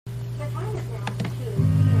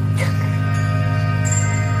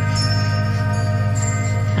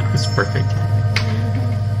That was perfect.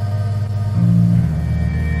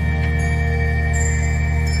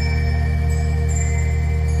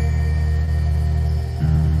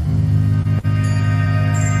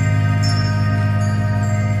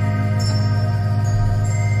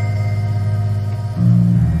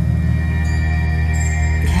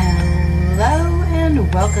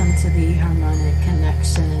 Welcome to the Harmonic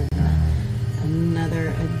Connection, another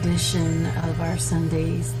edition of our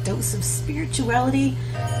Sunday's Dose of Spirituality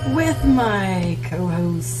with my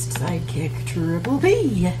co-host, sidekick, Triple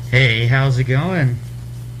B. Hey, how's it going?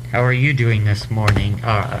 How are you doing this morning?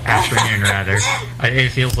 Afternoon, rather. It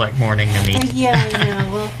feels like morning to me. Yeah, I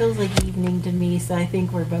know. Well, it feels like evening to me, so I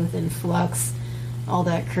think we're both in flux. All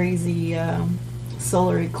that crazy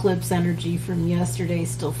solar eclipse energy from yesterday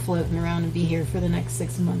still floating around and be here for the next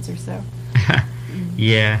 6 months or so.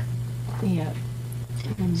 Yeah. Yeah.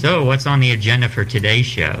 So, what's on the agenda for today's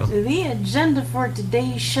show? The agenda for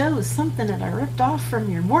today's show is something that I ripped off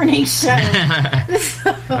from your morning show.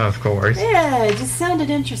 Of course. Yeah, it just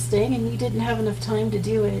sounded interesting, and you didn't have enough time to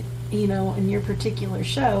do it, in your particular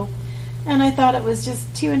show. And I thought it was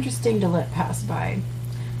just too interesting to let pass by.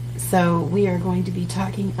 So we are going to be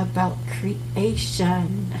talking about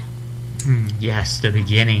creation. Yes, the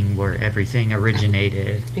beginning where everything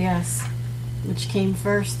originated. Yes. Which came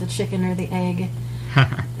first, the chicken or the egg?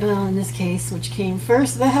 Well, in this case, which came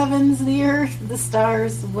first, the heavens, the earth, the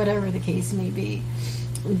stars, whatever the case may be.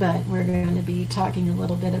 But we're going to be talking a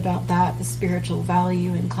little bit about that, the spiritual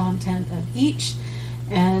value and content of each.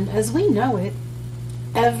 And as we know it,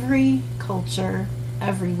 every culture,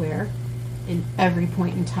 everywhere, in every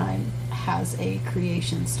point in time, has a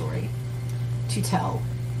creation story to tell.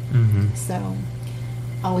 Mm-hmm. So,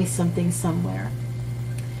 always something somewhere.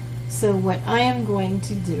 So what I am going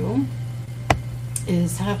to do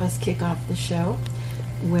is have us kick off the show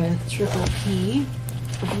with Triple P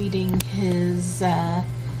reading his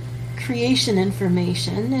creation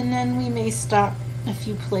information, and then we may stop a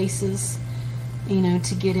few places,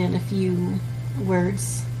 to get in a few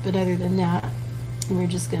words. But other than that, we're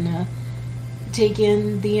just going to take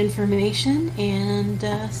in the information and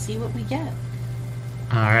see what we get.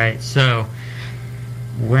 Alright, so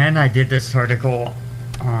when I did this article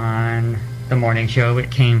on the morning show, it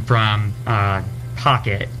came from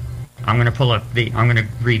Pocket. I'm going to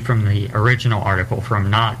read from the original article from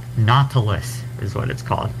Nautilus is what it's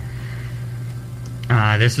called.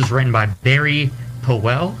 This was written by Barry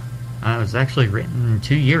Powell. It was actually written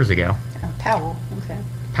 2 years ago. Powell, okay.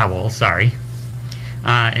 Powell, sorry.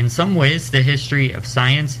 In some ways, the history of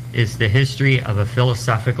science is the history of a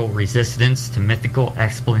philosophical resistance to mythical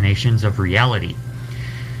explanations of reality.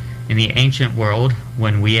 In the ancient world,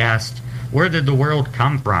 when we asked, where did the world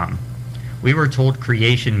come from? We were told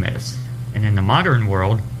creation myths. And in the modern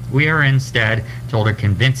world, we are instead told a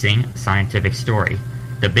convincing scientific story,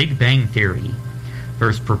 the Big Bang Theory.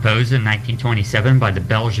 First proposed in 1927 by the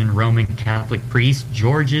Belgian Roman Catholic priest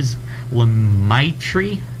Georges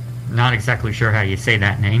Lemaitre. Not exactly sure how you say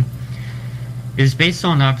that name. It is based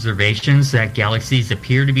on observations that galaxies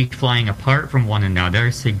appear to be flying apart from one another,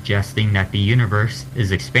 suggesting that the universe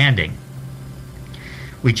is expanding.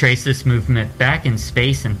 We trace this movement back in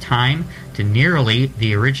space and time to nearly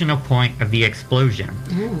the original point of the explosion,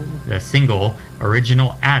 the single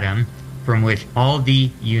original atom from which all the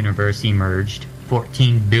universe emerged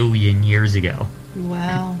 14 billion years ago.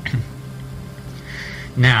 Wow.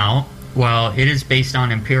 Now, while it is based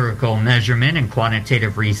on empirical measurement and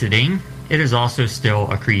quantitative reasoning, it is also still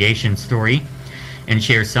a creation story and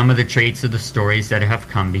shares some of the traits of the stories that have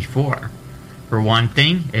come before. For one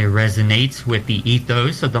thing, it resonates with the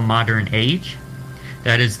ethos of the modern age.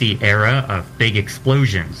 That is the era of big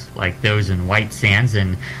explosions, like those in White Sands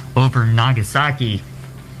and over Nagasaki.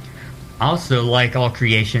 Also, like all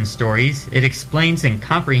creation stories, it explains in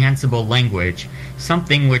comprehensible language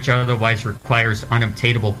something which otherwise requires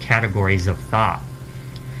unobtainable categories of thought.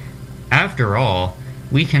 After all,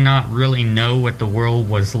 we cannot really know what the world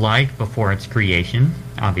was like before its creation,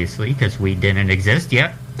 obviously, because we didn't exist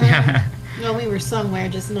yet. Well, we were somewhere,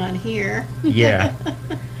 just not here. Yeah.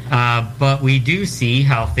 But we do see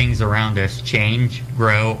how things around us change,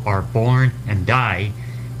 grow, are born, and die.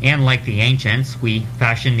 And like the ancients, we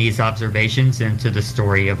fashion these observations into the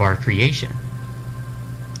story of our creation.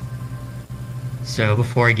 So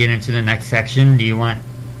before I get into the next section, do you want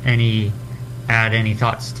add any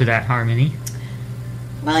thoughts to that, Harmony?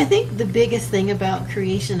 Well, I think the biggest thing about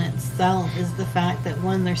creation itself is the fact that,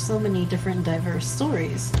 one, there's so many different diverse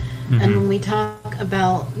stories. Mm-hmm. And when we talk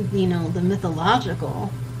about, the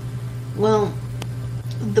mythological, well,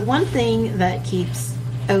 the one thing that keeps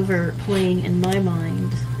overplaying in my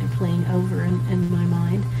mind, and playing over in my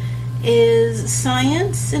mind, is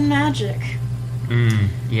science and magic.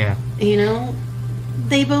 Yeah. You know,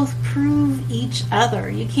 they both prove each other.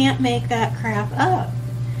 You can't make that crap up.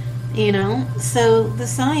 You know, so the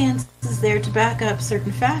science is there to back up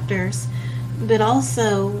certain factors, but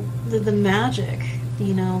also the magic,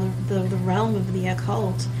 you know, the realm of the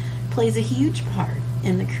occult plays a huge part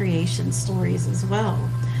in the creation stories as well.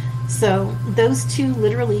 So those two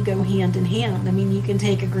literally go hand in hand. I mean, you can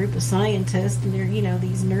take a group of scientists, and they're, you know,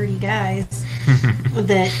 these nerdy guys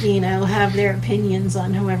that, you know, have their opinions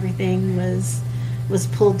on how everything was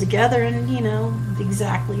pulled together and, you know,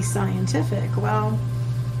 exactly scientific. Well,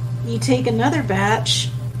 you take another batch,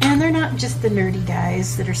 and they're not just the nerdy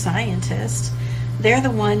guys that are scientists. They're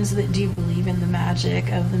the ones that do believe in the magic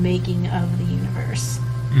of the making of the universe.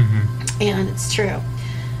 And it's true.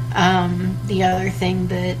 The other thing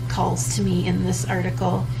that calls to me in this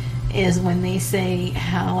article is when they say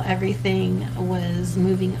how everything was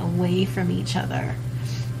moving away from each other.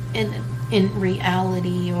 In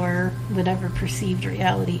reality, or whatever perceived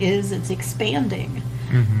reality is, it's expanding.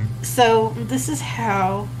 So this is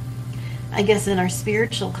how, I guess in our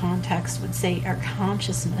spiritual context, would say our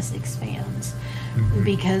consciousness expands.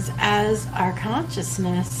 Because as our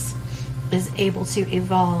consciousness is able to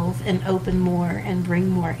evolve and open more and bring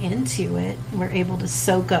more into it, we're able to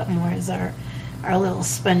soak up more, as our little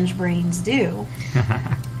sponge brains do.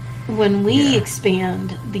 When we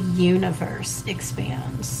expand, the universe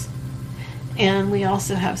expands. And we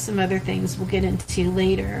also have some other things we'll get into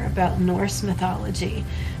later about Norse mythology,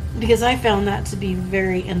 because I found that to be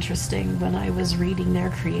very interesting when I was reading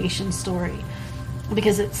their creation story,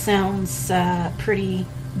 because it sounds pretty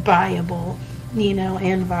viable, you know,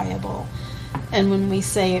 and viable. And when we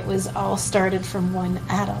say it was all started from one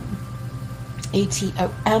atom,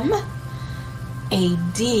 atom,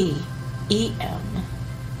 A-D-E-M,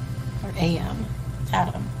 or A-M,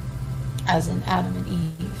 atom, as in Adam and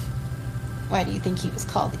Eve. Why do you think he was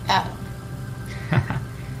called the atom?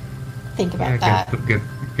 Think about that.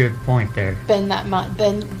 Good point there.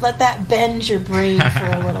 Let that bend your brain for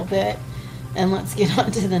a little bit. And let's get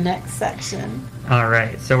on to the next section. All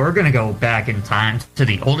right, so we're going to go back in time to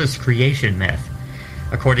the oldest creation myth.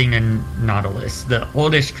 According to Nautilus, the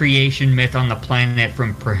oldest creation myth on the planet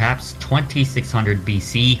from perhaps 2600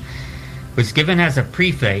 BC was given as a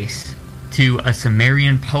preface to a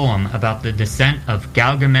Sumerian poem about the descent of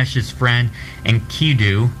Gilgamesh's friend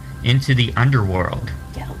Enkidu into the underworld.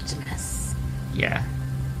 Gilgamesh. Yeah.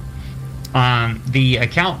 The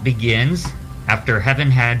account begins after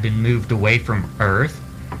heaven had been moved away from earth,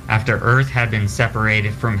 after earth had been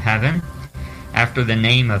separated from heaven, after the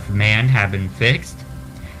name of man had been fixed,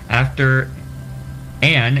 after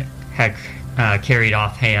An had carried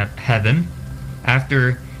off heaven,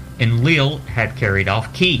 after Enlil had carried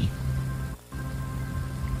off Ki.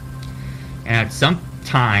 And at some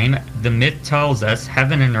time, the myth tells us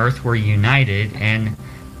heaven and earth were united, and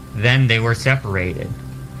then they were separated.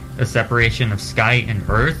 The separation of sky and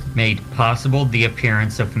earth made possible the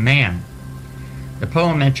appearance of man. The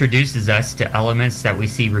poem introduces us to elements that we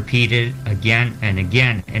see repeated again and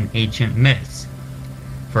again in ancient myths.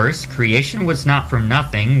 First, creation was not from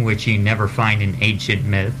nothing, which you never find in ancient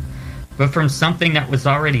myth, but from something that was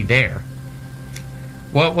already there.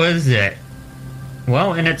 What was it?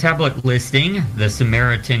 Well, in a tablet listing, the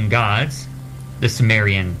Sumerian gods,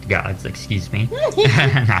 excuse me,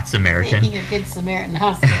 not Samaritan. You're a good Samaritan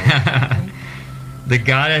hospital. The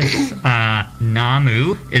goddess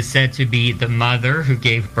Namu is said to be the mother who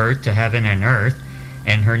gave birth to heaven and earth,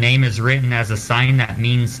 and her name is written as a sign that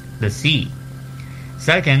means the sea.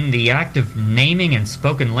 Second, the act of naming and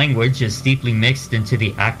spoken language is deeply mixed into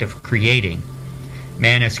the act of creating.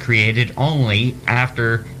 Man is created only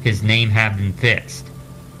after his name had been fixed.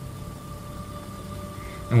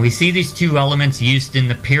 And we see these two elements used in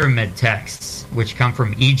the pyramid texts, which come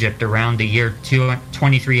from Egypt around the year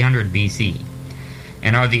 2300 BC,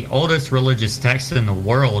 and are the oldest religious texts in the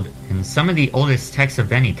world, and some of the oldest texts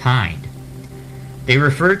of any kind. They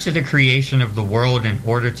refer to the creation of the world in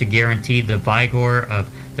order to guarantee the vigor of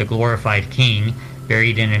the glorified king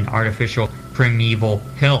buried in an artificial primeval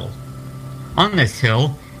hill. On this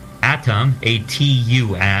hill, Atum,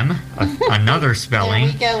 A-T-U-M, another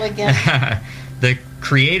spelling, There we go again. the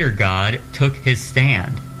creator god took his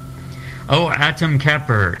stand. O Atum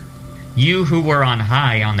Keper, you who were on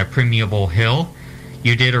high on the primeval hill,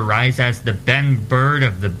 you did arise as the Ben bird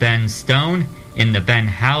of the Ben stone in the Ben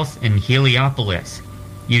house in Heliopolis.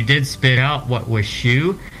 You did spit out what was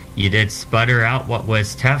Shu, you did sputter out what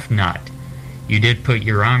was Tefnut. You did put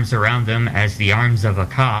your arms around them as the arms of a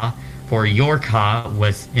Ka, for your Ka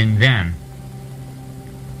was in them.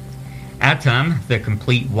 Atum, the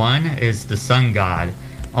complete one, is the sun god,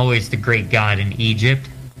 always the great god in Egypt,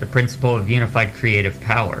 the principle of unified creative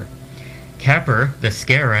power. Keper, the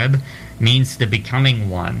scarab, means the becoming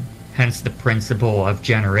one, hence the principle of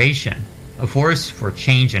generation, a force for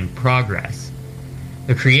change and progress.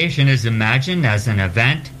 The creation is imagined as an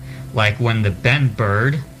event, like when the ben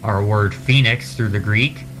bird, our word phoenix through the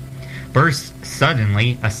Greek, bursts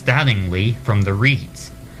suddenly, astoundingly from the reeds.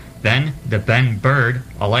 Then the ben bird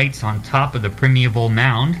alights on top of the primeval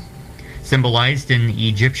mound, symbolized in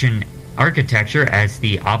Egyptian architecture as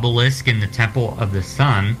the obelisk in the Temple of the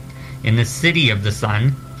Sun, in the City of the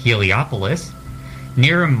Sun, Heliopolis,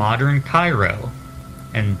 near modern Cairo.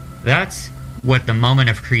 And that's what the moment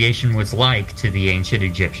of creation was like to the ancient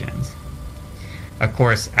Egyptians. Of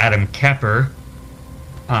course, Adam Keper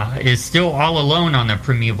is still all alone on the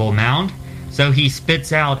primeval mound, so he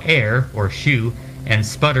spits out air, or shu, and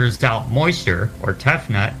sputters out moisture, or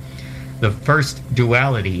tefnut, the first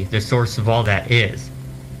duality, the source of all that is.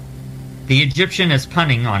 The Egyptian is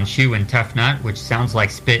punning on shu and tefnut, which sounds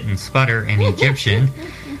like spit and sputter in Egyptian.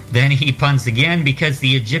 Then he puns again because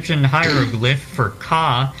the Egyptian hieroglyph for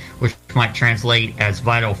Ka, which might translate as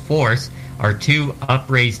vital force, are two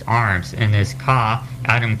upraised arms, and is Ka,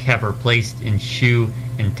 Adam Keper, placed in shu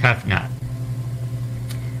and tefnut.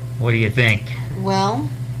 What do you think? Well,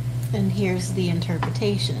 and here's the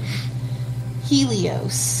interpretation.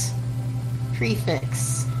 Helios,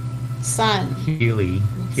 prefix, sun. Helio,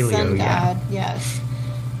 Sun yeah. god, yes.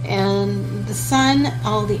 And the sun,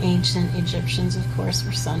 all the ancient Egyptians, of course,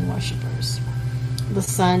 were sun worshippers. The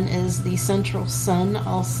sun is the central sun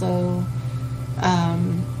also,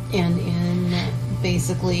 and in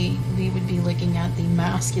basically we would be looking at the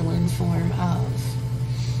masculine form of.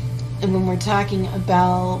 And when we're talking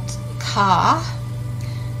about Ka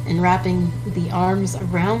and wrapping the arms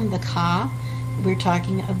around the Ka, we're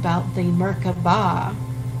talking about the Merkabah,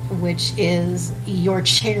 which is your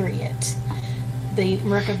chariot. The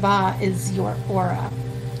Merkabah is your aura,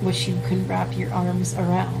 which you can wrap your arms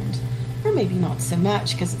around. Or maybe not so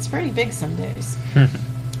much, because it's pretty big some days.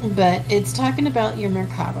 But it's talking about your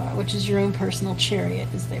Merkabah, which is your own personal chariot,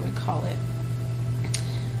 as they would call it.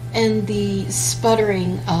 And the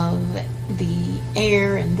sputtering of the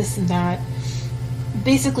air and this and that,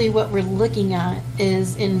 basically what we're looking at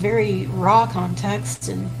is in very raw context,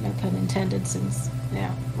 and no pun intended, since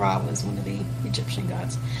Ra was one of the Egyptian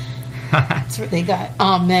gods. That's where they got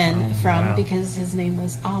Amen from, wow. Because his name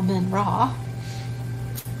was Amen-Ra.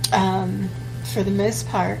 For the most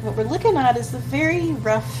part, what we're looking at is the very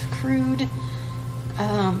rough, crude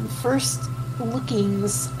first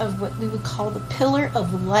lookings of what we would call the pillar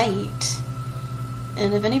of light.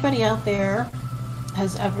 And if anybody out there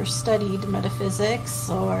has ever studied metaphysics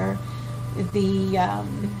or the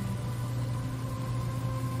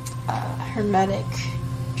Hermetic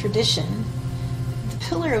tradition, the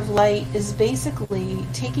pillar of light is basically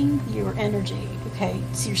taking your energy, okay?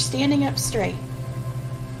 So you're standing up straight.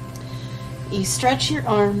 You stretch your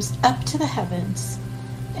arms up to the heavens,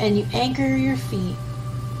 and you anchor your feet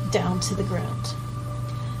down to the ground.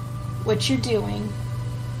 What you're doing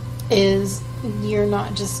is you're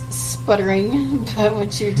not just sputtering, but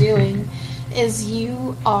what you're doing is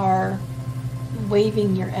you are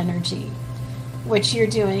waving your energy. What you're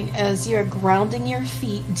doing is you're grounding your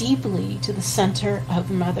feet deeply to the center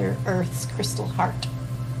of Mother Earth's crystal heart.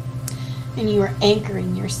 And you are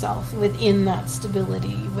anchoring yourself within that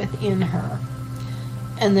stability, within her.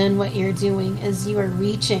 And then what you're doing is you are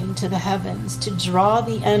reaching to the heavens to draw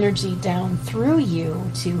the energy down through you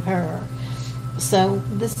to her. So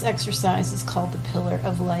this exercise is called the Pillar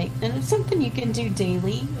of Light. And it's something you can do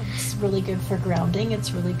daily. It's really good for grounding.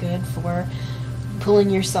 It's really good for pulling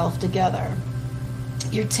yourself together.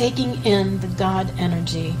 You're taking in the God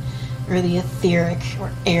energy, or the etheric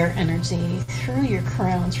or air energy, through your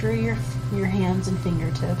crown, through your hands and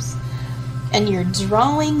fingertips. And you're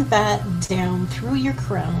drawing that down through your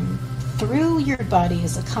crown, through your body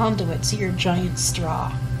as a conduit to your giant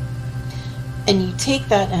straw. And you take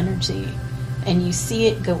that energy and you see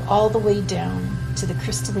it go all the way down to the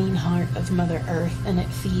crystalline heart of Mother Earth, and it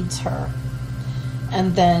feeds her.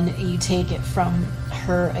 And then you take it from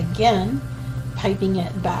her again, piping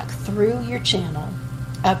it back through your channel,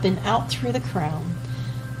 up and out through the crown,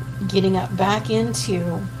 getting up back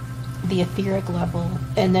into the etheric level,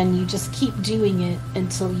 and then you just keep doing it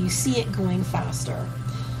until you see it going faster.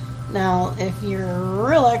 Now, if you're a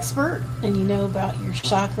real expert and you know about your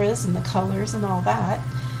chakras and the colors and all that,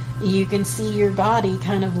 You can see your body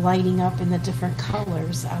kind of lighting up in the different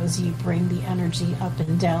colors as you bring the energy up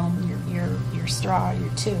and down your straw,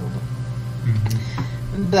 your tube.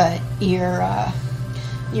 Mm-hmm. But your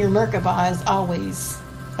Merkaba is always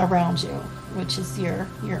around you, which is your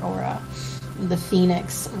aura. The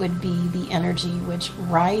phoenix would be the energy which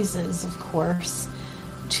rises, of course,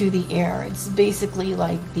 to the air. It's basically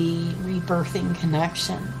like the rebirthing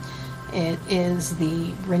connection. It is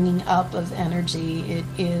the bringing up of energy. It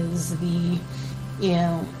is the,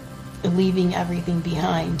 leaving everything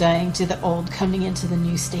behind, dying to the old, coming into the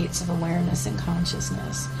new states of awareness and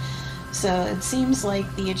consciousness. So it seems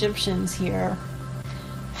like the Egyptians here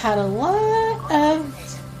had a lot of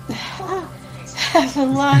have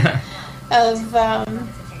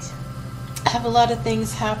a lot of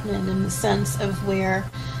things happening in the sense of where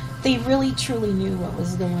they really truly knew what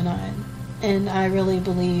was going on. And I really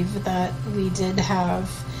believe that we did have,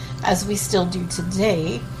 as we still do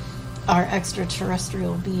today, our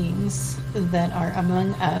extraterrestrial beings that are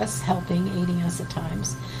among us, helping, aiding us at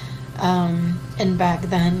times. And back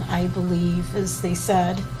then, I believe, as they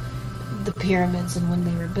said, the pyramids and when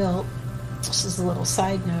they were built, just as a little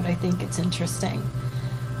side note, I think it's interesting,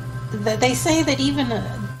 that they say that even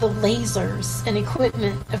the lasers and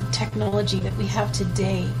equipment of technology that we have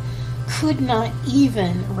today could not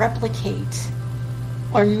even replicate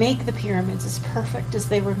or make the pyramids as perfect as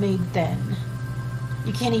they were made then.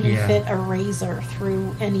 You can't even fit a razor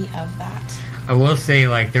through any of that. I will say,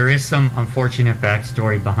 there is some unfortunate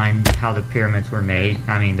backstory behind how the pyramids were made.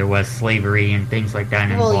 I mean, there was slavery and things like that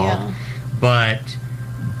involved. Yeah. But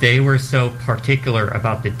they were so particular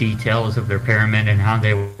about the details of their pyramid and how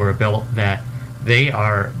they were built that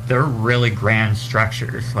they're really grand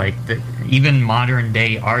structures. Even modern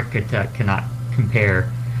day architect cannot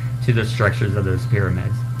compare to the structures of those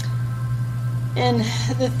pyramids. And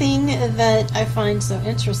the thing that I find so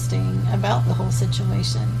interesting about the whole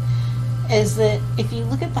situation is that if you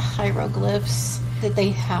look at the hieroglyphs that they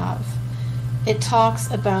have, it talks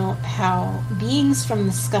about how beings from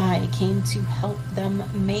the sky came to help them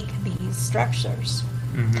make these structures.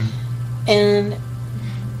 Mm-hmm. And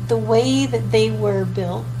the way that they were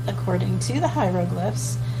built, according to the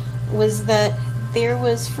hieroglyphs, was that there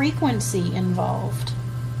was frequency involved.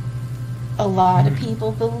 A lot of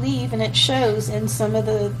people believe, and it shows in some of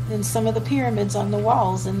the pyramids on the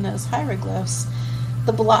walls in those hieroglyphs,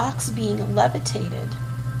 the blocks being levitated.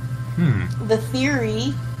 The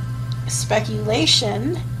theory,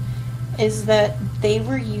 speculation, is that they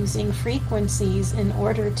were using frequencies in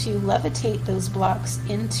order to levitate those blocks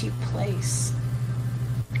into place.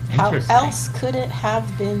 How else could it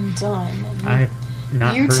have been done? I've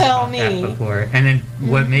not you heard tell about me. that before. And then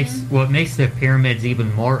what makes the pyramids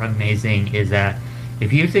even more amazing is that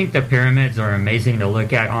if you think the pyramids are amazing to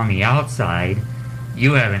look at on the outside,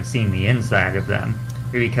 you haven't seen the inside of them.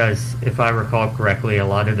 Because if I recall correctly, a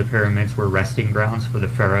lot of the pyramids were resting grounds for the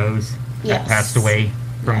pharaohs that passed away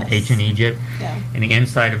from ancient Egypt. Yeah. And the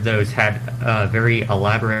inside of those had very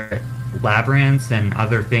elaborate labyrinths and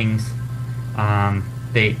other things.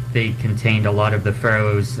 They contained a lot of the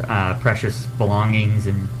pharaohs' precious belongings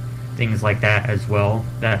and things like that as well.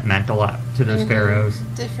 That meant a lot to those pharaohs.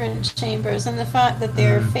 Different chambers, and the fact that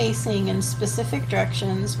they're facing in specific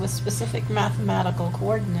directions with specific mathematical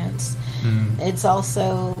coordinates. It's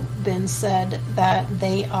also been said that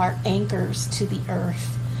they are anchors to the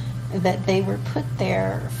earth, that they were put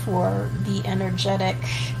there for the energetic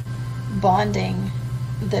bonding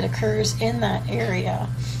that occurs in that area.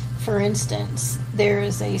 For instance, there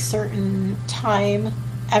is a certain time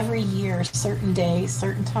every year, certain day,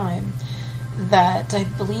 certain time, that I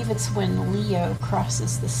believe it's when Leo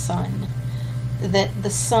crosses the sun, that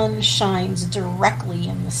the sun shines directly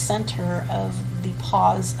in the center of the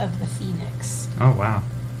paws of the phoenix. Oh, wow.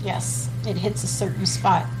 Yes, it hits a certain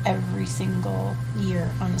spot every single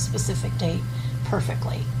year on a specific date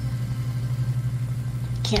perfectly.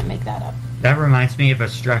 Can't make that up. That reminds me of a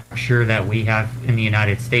structure that we have in the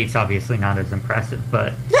United States, obviously not as impressive,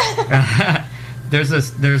 but there's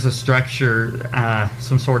a structure,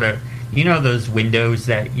 some sort of, those windows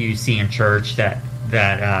that you see in church that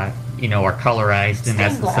are colorized, and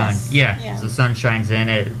as the sun, as the sun shines in,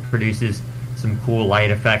 it produces some cool light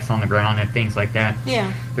effects on the ground and things like that.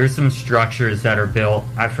 Yeah. There's some structures that are built,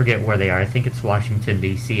 I forget where they are, I think it's Washington,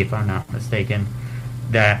 D.C., if I'm not mistaken,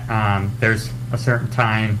 that there's a certain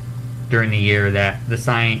time during the year that the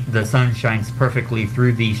sun shines perfectly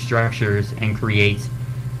through these structures and creates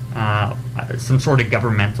some sort of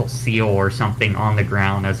governmental seal or something on the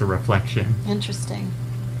ground as a reflection. Interesting.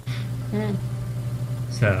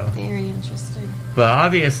 So very interesting. But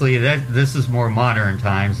obviously this is more modern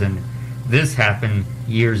times, and this happened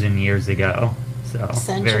years and years ago. So very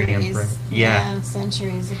Centuries. impressive. Yeah,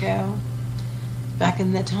 centuries ago. Back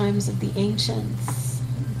in the times of the ancients.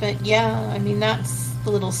 But yeah, I mean, that's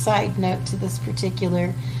the little side note to this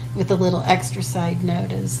particular, with a little extra side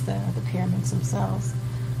note, is the pyramids themselves.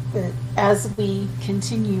 But as we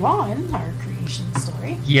continue on our creation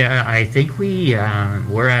story. Yeah, I think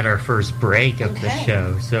we're at our first break of the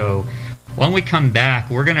show. So when we come back,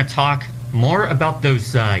 we're going to talk more about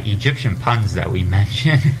those Egyptian puns that we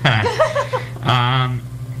mentioned.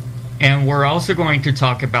 And we're also going to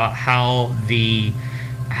talk about how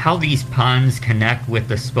these puns connect with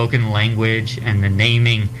the spoken language and the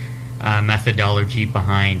naming methodology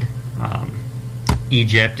behind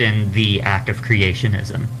Egypt and the act of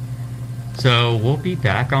creationism. So we'll be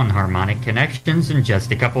back on Harmonic Connections in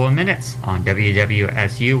just a couple of minutes on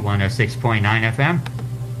WWSU 106.9 FM.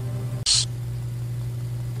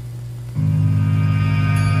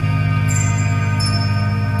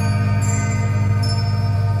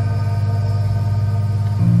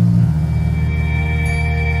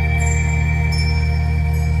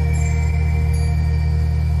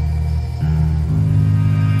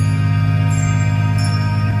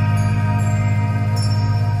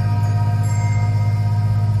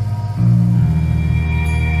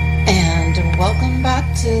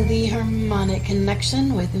 To the Harmonic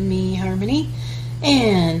Connection with me, Harmony,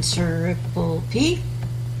 and Triple P.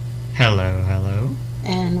 Hello, hello.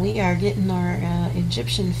 And we are getting our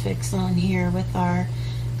Egyptian fix on here with our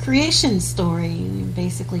creation story. We're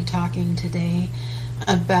basically talking today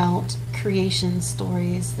about creation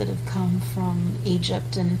stories that have come from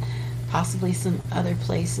Egypt and possibly some other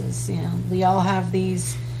places. You know, we all have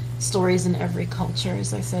these stories in every culture,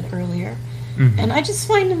 as I said earlier. Mm-hmm. And I just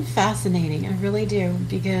find them fascinating. I really do,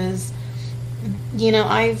 because, you know,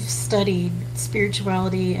 I've studied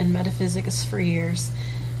spirituality and metaphysics for years.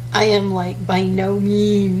 I am, like, by no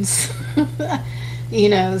means, you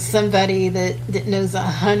know, somebody that knows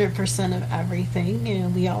 100% of everything. You know,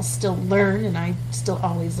 we all still learn, and I still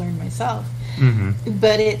always learn myself. Mm-hmm.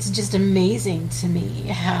 But it's just amazing to me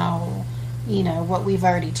how, you know, what we've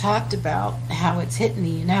already talked about, how it's hit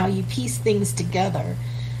me, and how you piece things together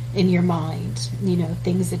in your mind, you know,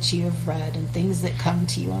 things that you have read and things that come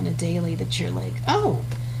to you on a daily that you're like, oh,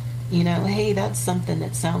 you know, hey, that's something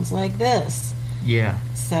that sounds like this. Yeah.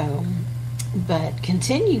 So, but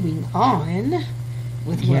continuing on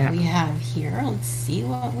with what we have here, let's see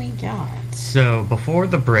what we got. So before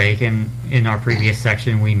the break, and in our previous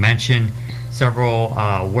section, we mentioned several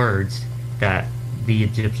words that the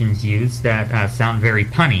Egyptians used that sound very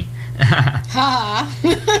punny.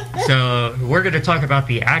 So we're going to talk about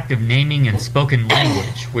the act of naming and spoken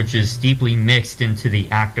language, which is deeply mixed into the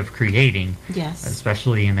act of creating. Yes.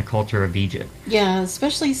 Especially in the culture of Egypt. Yeah,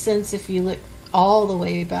 especially since if you look all the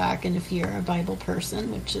way back, and if you're a Bible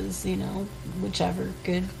person, which is, you know, whichever,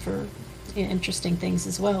 good for interesting things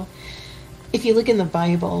as well. If you look in the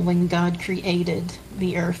Bible, when God created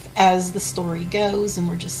the earth, as the story goes, and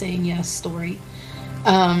we're just saying yes, story,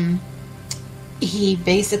 he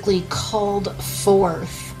basically called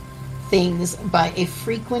forth things by a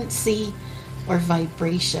frequency or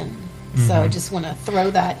vibration. Mm-hmm. So I just want to throw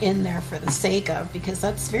that in there for the sake of, because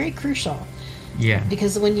that's very crucial. Yeah.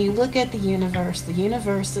 Because when you look at the universe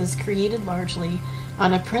is created largely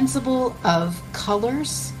on a principle of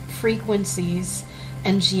colors, frequencies,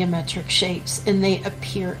 and geometric shapes. And they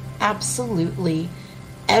appear absolutely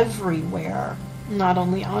everywhere, not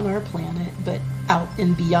only on our planet, but out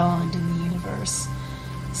and beyond in the universe.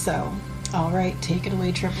 So, all right, take it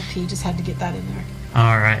away, Triple P. Just had to get that in there.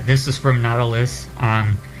 All right, this is from Nautilus.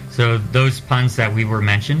 So those puns that we were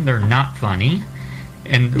mentioned, they're not funny.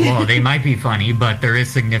 And, well, they might be funny, but there is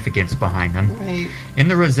significance behind them. Right. In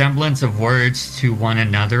the resemblance of words to one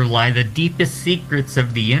another lie the deepest secrets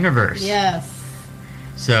of the universe. Yes.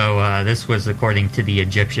 So this was according to the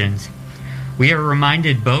Egyptians. We are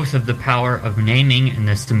reminded both of the power of naming in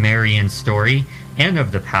the Sumerian story and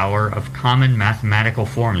of the power of common mathematical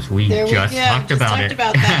forms. We just talked about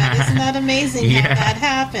that. Isn't that amazing how that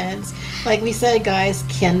happens? Like we said, guys,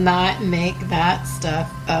 cannot make that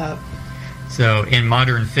stuff up. So in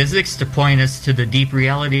modern physics, to point us to the deep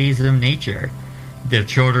realities of nature, the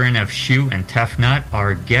children of Shu and Tefnut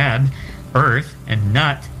are Geb, earth, and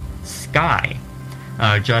Nut, sky,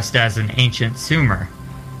 just as an ancient Sumer.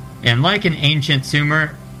 And like an ancient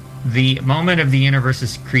Sumer, the moment of the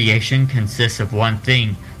universe's creation consists of one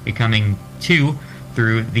thing becoming two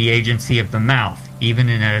through the agency of the mouth. Even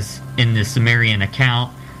as in the Sumerian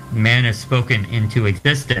account, man is spoken into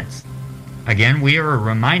existence. Again, we are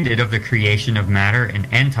reminded of the creation of matter and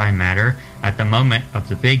antimatter at the moment of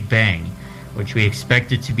the Big Bang, which we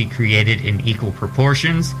expected to be created in equal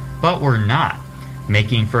proportions, but were not,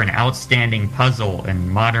 making for an outstanding puzzle in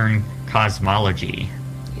modern cosmology.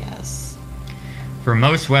 Yes. For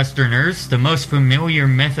most Westerners, the most familiar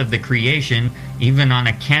myth of the creation, even on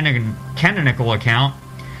a canonical account,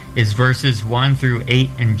 is verses 1 through 8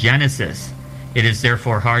 in Genesis. It is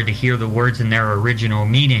therefore hard to hear the words in their original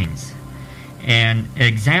meanings. An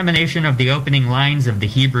examination of the opening lines of the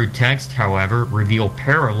Hebrew text, however, reveal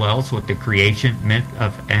parallels with the creation myth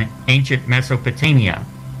of ancient Mesopotamia.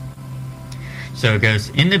 So it goes,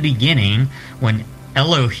 in the beginning, when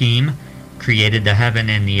Elohim created the heaven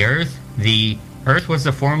and the earth was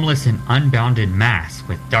a formless and unbounded mass,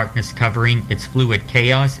 with darkness covering its fluid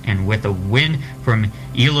chaos, and with a wind from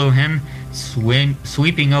Elohim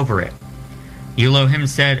sweeping over it. Elohim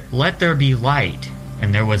said, "Let there be light,"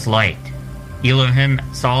 and there was light. Elohim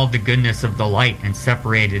saw the goodness of the light and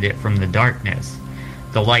separated it from the darkness.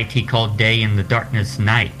 The light he called day, and the darkness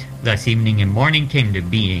night. Thus evening and morning came to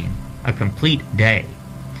being, a complete day.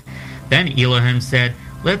 Then Elohim said,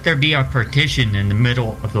 "Let there be a partition in the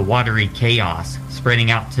middle of the watery chaos,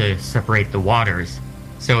 spreading out to separate the waters."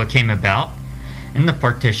 So it came about, and the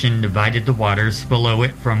partition divided the waters below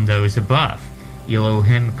it from those above.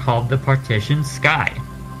 Elohim called the partition sky.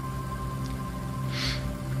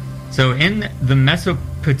 So in the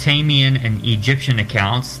Mesopotamian and Egyptian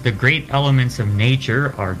accounts, the great elements of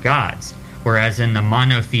nature are gods, whereas in the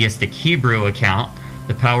monotheistic Hebrew account,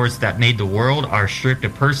 the powers that made the world are stripped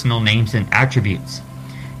of personal names and attributes.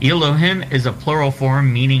 Elohim is a plural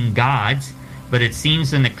form meaning gods, but it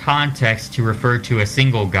seems in the context to refer to a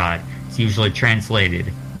single god. It's usually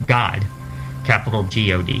translated God, capital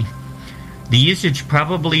G-O-D. The usage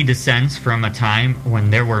probably descends from a time when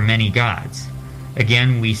there were many gods.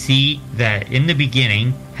 Again, we see that in the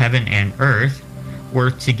beginning, heaven and earth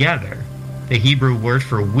were together. The Hebrew word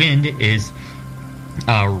for wind is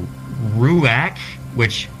ruach,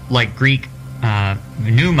 which, like Greek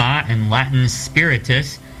pneuma and Latin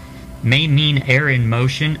spiritus, may mean air in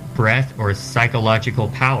motion, breath, or psychological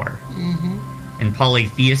power. In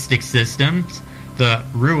polytheistic systems, the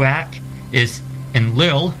ruach is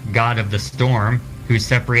Enlil, god of the storm, who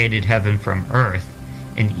separated heaven from earth.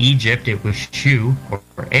 In Egypt, it was Shu, or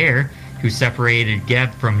air, who separated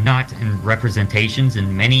Geb from Nut, in representations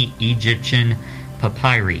in many Egyptian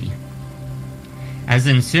papyri. As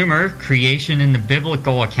in Sumer, creation in the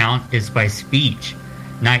biblical account is by speech.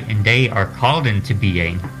 Night and day are called into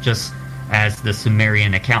being, just as the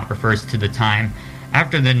Sumerian account refers to the time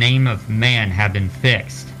after the name of man had been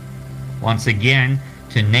fixed. Once again,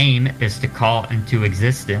 to name is to call into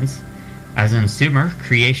existence. As in Sumer,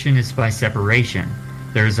 creation is by separation.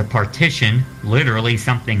 There is a partition, literally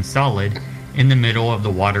something solid, in the middle of the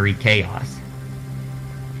watery chaos.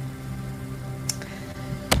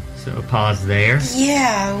 So pause there.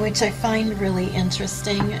 Yeah, which I find really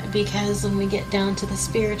interesting, because when we get down to the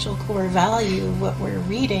spiritual core value of what we're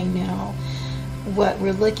reading now, what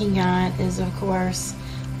we're looking at is, of course,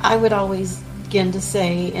 I would always begin to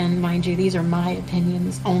say, and mind you, these are my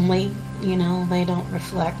opinions only, they don't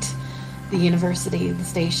reflect the university, the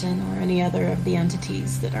station, or any other of the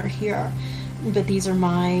entities that are here. But these are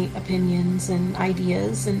my opinions and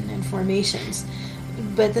ideas and formations.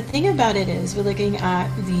 But the thing about it is, we're looking at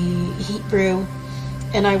the Hebrew,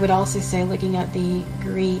 and I would also say looking at the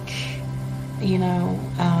Greek,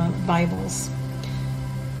 Bibles.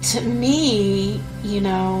 To me,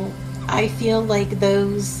 I feel like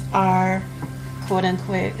those are, quote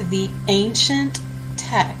unquote, the ancient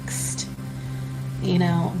text.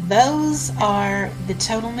 Those are the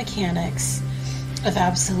total mechanics of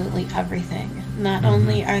absolutely everything. Not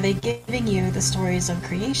only are they giving you the stories of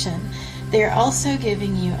creation, they're also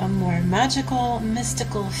giving you a more magical,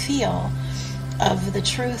 mystical feel of the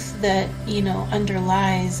truth that,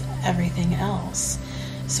 underlies everything else.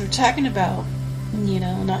 So we're talking about,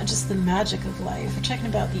 not just the magic of life. We're talking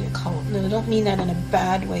about the occult. No, I don't mean that in a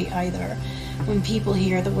bad way either. When people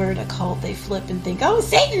hear the word occult, they flip and think, "Oh,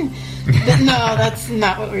 Satan!" But no, that's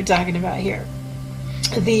not what we're talking about here.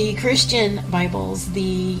 The Christian Bibles,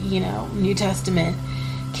 the, New Testament,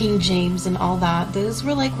 King James and all that, those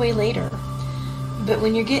were like way later. But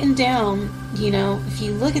when you're getting down, if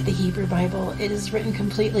you look at the Hebrew Bible, it is written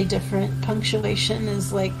completely different. Punctuation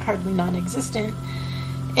is like hardly non-existent.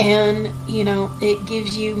 And, it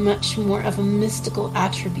gives you much more of a mystical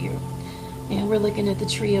attribute. We're looking at the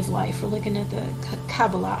tree of life. We're looking at the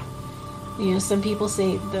Kabbalah. Some people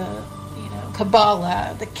say the,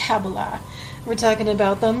 Kabbalah, the Kabbalah. We're talking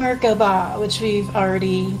about the Merkabah, which we've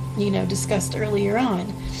already, discussed earlier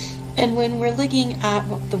on. And when we're looking at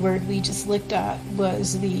what the word we just looked at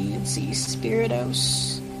was the,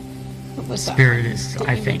 Spiritos. What was that Spiritus, that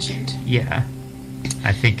I you think. mentioned? Yeah.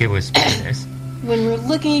 I think it was spiritus. When we're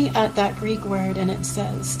looking at that Greek word and it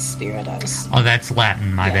says spiritus. Oh, that's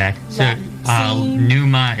Latin, my Yeah, bad. Latin. So,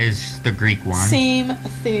 pneuma is the Greek one. Same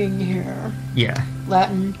thing here. Yeah.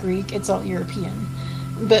 Latin, Greek, it's all European.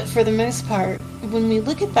 But for the most part, when we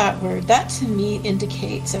look at that word, that to me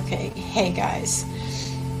indicates, okay, hey guys,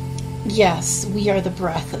 yes, we are the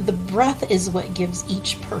breath. The breath is what gives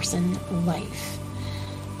each person life.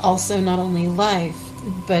 Also, not only life,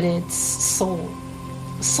 but it's soul.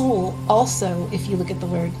 Soul also, if you look at the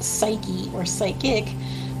word psyche or psychic,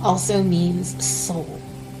 also means soul.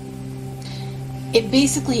 It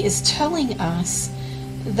basically is telling us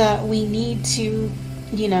that we need to,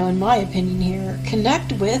 in my opinion here,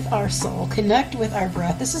 connect with our soul, connect with our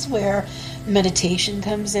breath. This is where meditation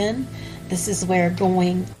comes in. This is where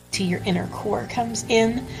going to your inner core comes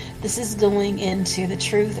in. This is going into the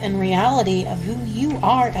truth and reality of who you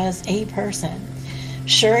are as a person.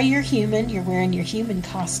 Sure, you're human. You're wearing your human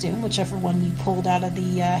costume, whichever one you pulled out of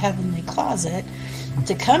the heavenly closet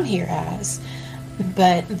to come here as.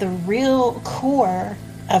 But the real core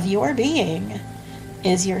of your being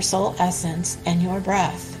is your soul essence and your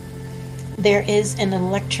breath. There is an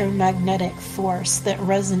electromagnetic force that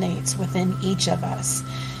resonates within each of us.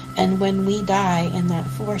 And when we die and that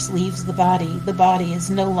force leaves the body is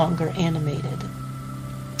no longer animated.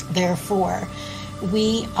 Therefore,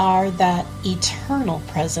 we are that eternal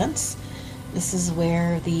presence. This is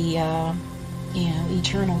where the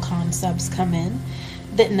eternal concepts come in,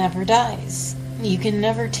 that never dies. You can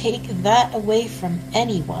never take that away from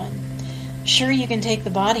anyone. Sure, you can take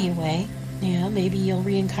the body away. Maybe you'll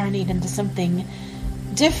reincarnate into something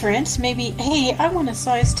different. Maybe, hey, I want a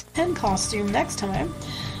size 10 costume next time.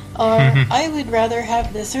 Or I would rather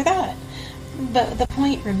have this or that. But the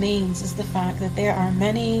point remains is the fact that there are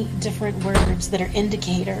many different words that are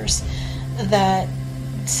indicators that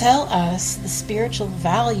tell us the spiritual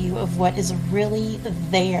value of what is really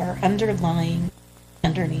there, underlying,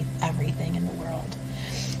 underneath everything in the world.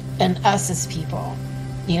 And us as people,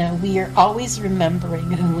 we are always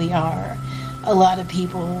remembering who we are. A lot of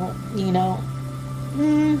people,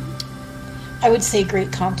 I would say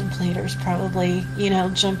great contemplators probably,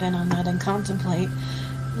 jump in on that and contemplate.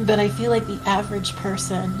 But I feel like the average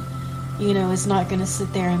person, is not going to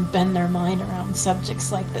sit there and bend their mind around subjects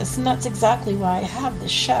like this. And that's exactly why I have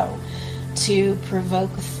this show, to provoke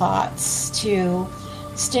thoughts, to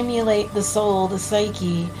stimulate the soul, the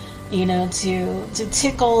psyche, to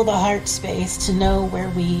tickle the heart space, to know where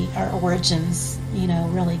our origins,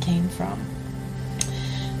 really came from.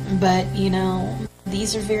 But,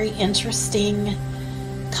 these are very interesting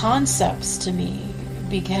concepts to me.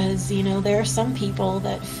 Because, there are some people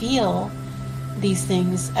that feel these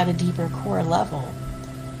things at a deeper core level.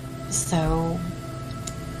 So,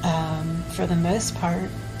 for the most part,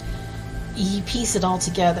 you piece it all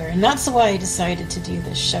together. And that's why I decided to do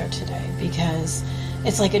this show today. Because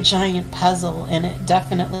it's like a giant puzzle. And it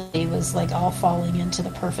definitely was like all falling into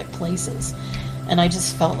the perfect places. And I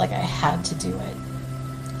just felt like I had to do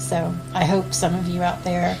it. So, I hope some of you out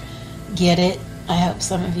there get it. I hope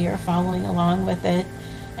some of you are following along with it.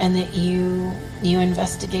 And that you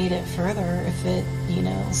investigate it further if it,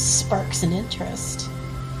 sparks an interest.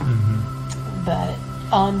 Mm-hmm. But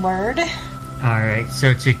onward. All right,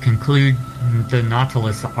 so to conclude the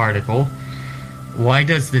Nautilus article, why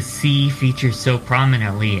does the sea feature so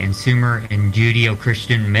prominently in Sumer and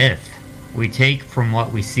Judeo-Christian myth? We take from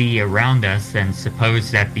what we see around us and suppose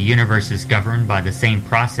that the universe is governed by the same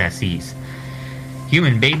processes.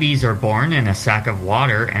 Human babies are born in a sack of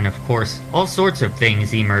water, and of course, all sorts of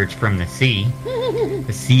things emerge from the sea.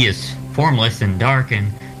 The sea is formless and dark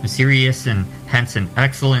and mysterious, and hence an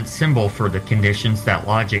excellent symbol for the conditions that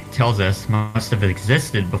logic tells us must have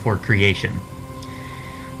existed before creation.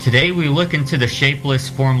 Today we look into the shapeless,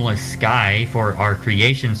 formless sky for our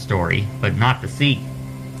creation story, but not the sea.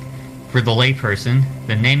 For the layperson,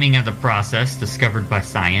 the naming of the process discovered by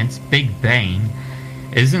science, Big Bang,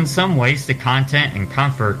 is in some ways the content and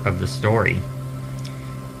comfort of the story.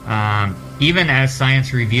 Even as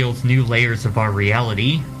science reveals new layers of our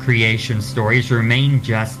reality, creation stories remain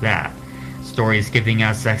just that. Stories giving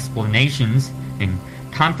us explanations in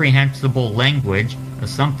comprehensible language of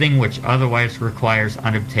something which otherwise requires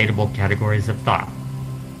unobtainable categories of thought.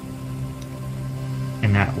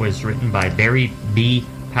 And that was written by Barry B.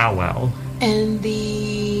 Powell. And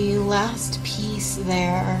the last piece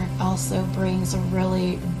there also brings a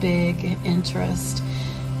really big interest.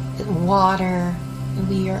 Water.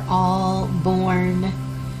 We are all born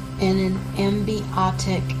in an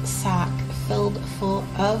ambiotic sac filled full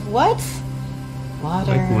of what?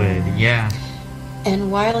 Water. Liquid, yeah.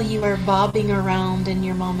 And while you are bobbing around in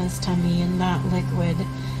your mama's tummy in that liquid,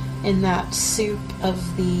 in that soup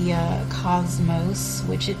of the cosmos,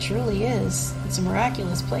 which it truly is, it's a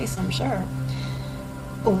miraculous place, I'm sure.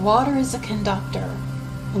 Water is a conductor.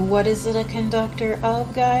 What is it a conductor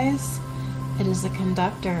of, guys? It is a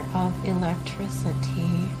conductor of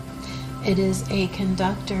electricity. It is a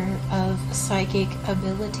conductor of psychic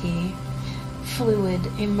ability, fluid,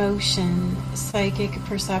 emotion, psychic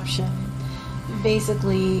perception.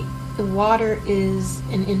 Basically, water is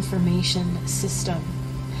an information system.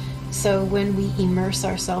 So when we immerse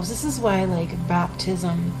ourselves, this is why, like,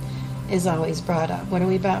 baptism is always brought up. What are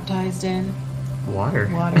we baptized in? Water.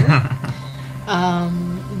 Water.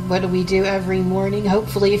 What do we do every morning?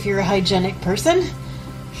 Hopefully, if you're a hygienic person.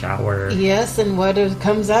 Shower. Yes, and what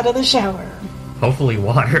comes out of the shower? Hopefully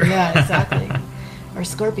water. Yeah, exactly. Or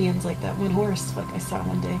scorpions, like that one horse, like I saw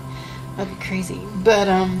one day. That'd be crazy. But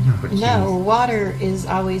no, water has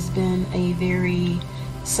always been a very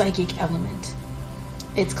psychic element.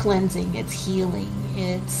 It's cleansing, it's healing,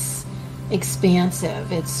 it's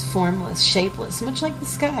expansive, it's formless, shapeless, much like the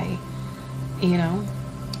sky. You know,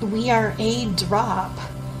 we are a drop,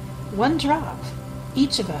 one drop,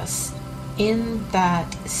 each of us, in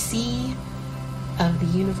that sea of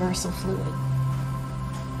the universal fluid.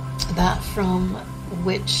 That from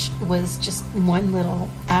which was just one little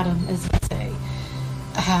atom, as I say,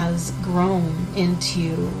 has grown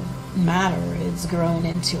into matter. It's grown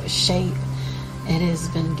into a shape. It has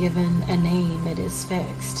been given a name. It is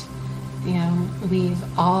fixed. You know, we've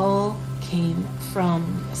all came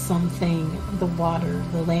from something, the water,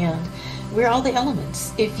 the land. We're all the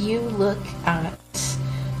elements. If you look at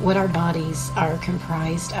what our bodies are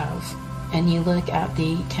comprised of, and you look at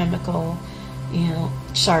the chemical,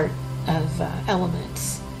 chart of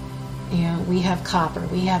elements, we have copper,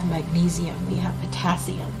 we have magnesium, we have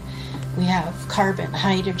potassium, we have carbon,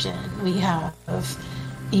 hydrogen, we have,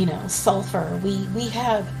 sulfur, we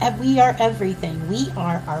are everything. We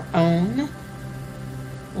are our own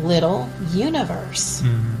little universe,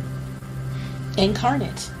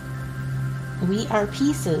 incarnate. We are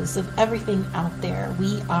pieces of everything out there.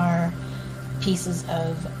 We are pieces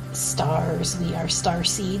of stars. We are star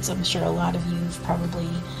seeds. I'm sure a lot of you have probably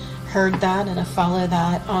heard that and have followed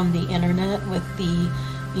that on the internet with the,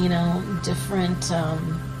 different,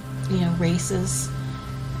 races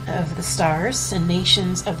of the stars and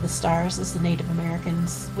nations of the stars, as the Native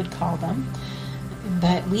Americans would call them.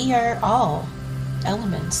 But we are all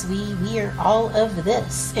elements. We are all of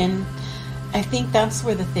this. And I think that's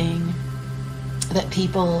where the thing that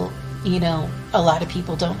people, a lot of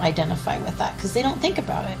people don't identify with that because they don't think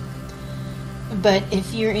about it. But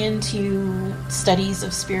if you're into studies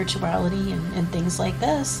of spirituality and things like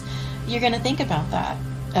this, you're going to think about that,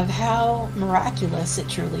 of how miraculous it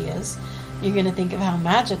truly is. You're going to think of how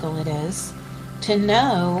magical it is to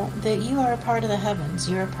know that you are a part of the heavens.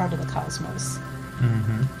 You're a part of the cosmos.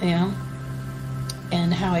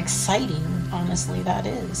 And how exciting, honestly, that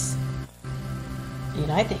is.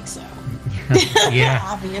 I think so. Yeah.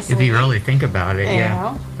 Obviously. If you really think about it,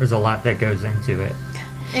 yeah. There's a lot that goes into it.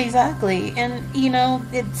 Exactly. And,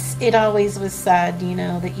 it always was said,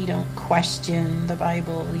 that you don't question the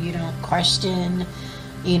Bible. You don't question,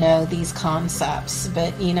 these concepts.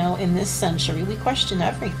 But, in this century, we question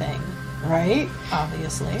everything, right?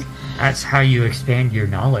 Obviously. That's how you expand your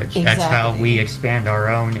knowledge. Exactly. That's how we expand our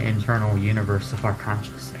own internal universe of our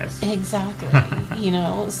consciousness. Exactly.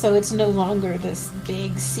 So it's no longer this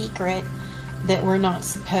big secret that we're not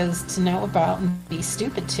supposed to know about and be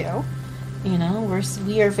stupid to.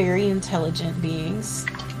 We are very intelligent beings.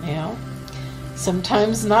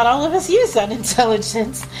 Sometimes not all of us use that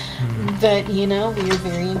intelligence, but we are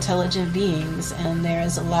very intelligent beings, and there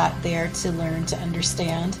is a lot there to learn, to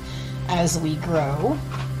understand. As we grow,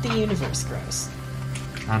 the universe grows.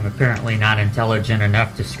 I'm apparently not intelligent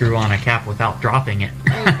enough to screw on a cap without dropping it.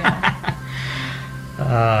 There you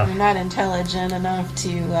go. You're not intelligent enough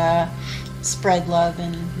to spread love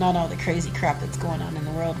and not all the crazy crap that's going on in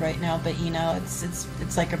the world right now, but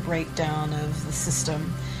it's like a breakdown of the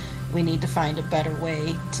system. We need to find a better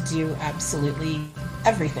way to do absolutely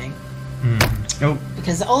everything. Nope.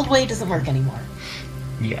 Because the old way doesn't work anymore.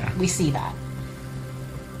 Yeah. We see that.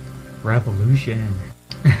 Revolution.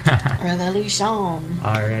 Revolution.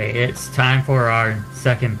 All right, it's time for our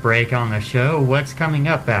second break on the show. What's coming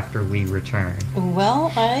up after we return?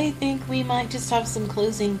 Well, I think we might just have some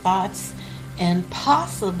closing thoughts and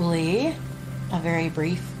possibly a very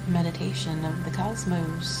brief meditation of the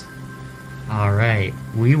cosmos. All right,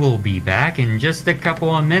 we will be back in just a couple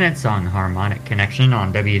of minutes on Harmonic Connection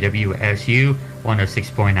on WWSU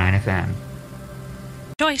 106.9 FM.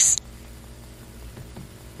 Choice.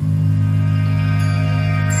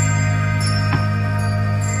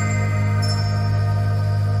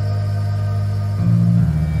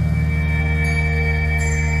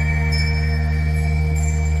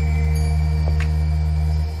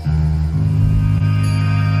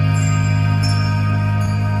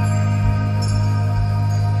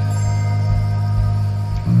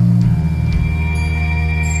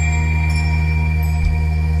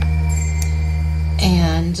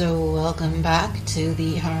 And welcome back to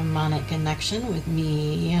the Harmonic Connection with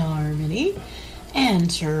me, Harmony,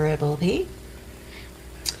 and Triple P.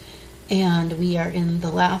 And we are in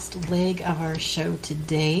the last leg of our show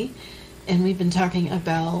today, and we've been talking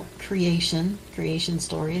about creation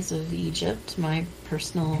stories of Egypt, my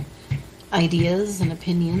personal ideas and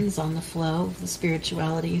opinions on the flow of the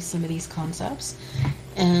spirituality, some of these concepts.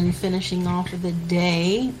 And finishing off of the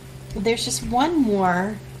day, there's just one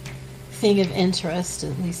more thing of interest,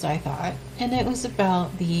 at least I thought, and it was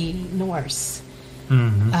about the Norse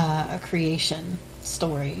creation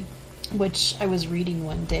story, which I was reading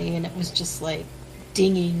one day, and it was just like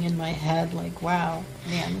dinging in my head, like, wow,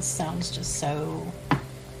 man, this sounds just so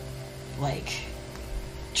like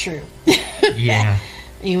true. Yeah.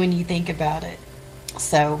 When you think about it.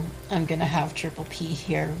 So I'm gonna have Triple P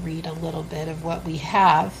here read a little bit of what we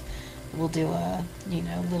have. We'll do a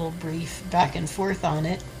little brief back and forth on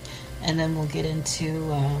it, and then we'll get into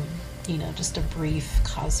just a brief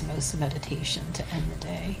cosmos meditation to end the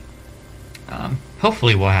day.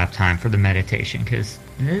 Hopefully we'll have time for the meditation, because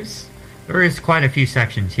there is quite a few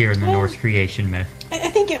sections here in the Norse creation myth. I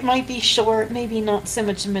think it might be short, maybe not so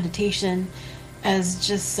much meditation as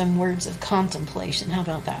just some words of contemplation. How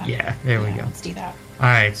about that? Yeah, there we go. Let's do that. All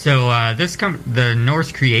right, so the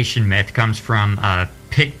Norse creation myth comes from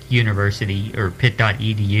Pitt University, or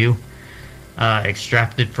pitt.edu,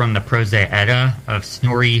 extracted from the Prose Edda of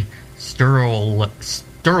Snorri Sturluson,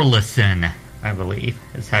 I believe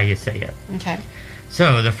is how you say it. Okay.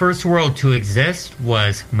 So, the first world to exist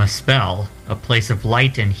was Muspel, a place of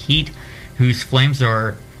light and heat whose flames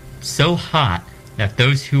are so hot that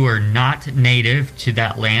those who are not native to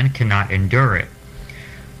that land cannot endure it.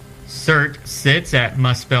 Surt sits at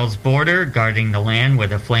Muspel's border, guarding the land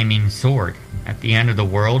with a flaming sword. At the end of the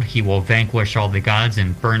world, he will vanquish all the gods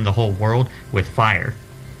and burn the whole world with fire.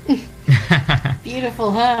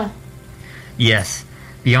 Beautiful, huh? Yes.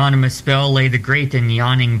 Beyond Muspel lay the great and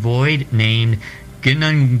yawning void named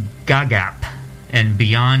Ginnungagap, and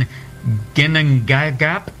beyond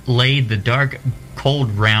Ginnungagap lay the dark,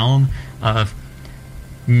 cold realm of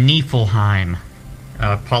Niflheim.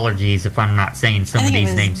 Apologies if I'm not saying some of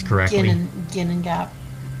these names correctly. Ginnungagap.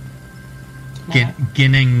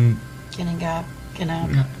 Ginnungagap.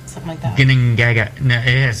 Something like that. Ginnungagap. No, it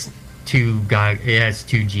has two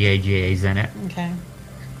G-A-G-A's in it. Okay.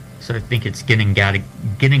 So I think it's Ginnungagap.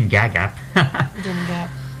 Ginnungagap.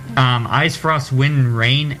 Ice, frost, wind,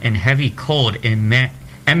 rain, and heavy cold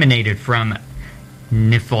emanated from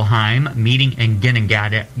Niflheim, meeting in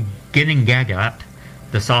Ginnungagap,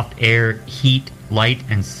 the soft air, heat, light,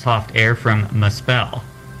 and soft air from Muspel.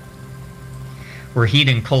 Where heat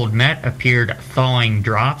and cold met appeared thawing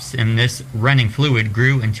drops, and this running fluid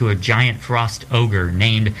grew into a giant frost ogre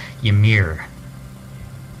named Ymir.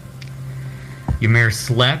 Ymir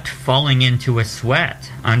slept, falling into a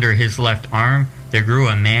sweat. Under his left arm there grew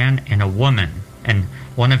a man and a woman, and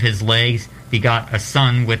one of his legs begot a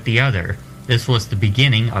son with the other. This was the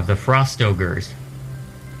beginning of the frost ogres.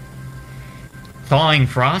 Thawing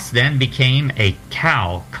frost then became a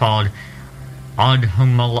cow called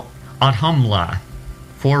Audhumla.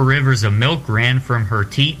 4 rivers of milk ran from her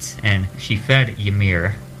teats, and she fed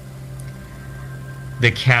Ymir.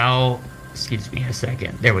 The cow... Excuse me a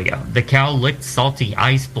second. There we go. The cow licked salty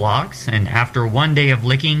ice blocks, and after 1 day of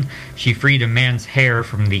licking, she freed a man's hair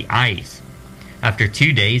from the ice. After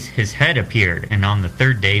 2 days, his head appeared, and on the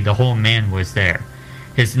 3rd day, the whole man was there.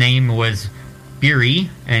 His name was Biri,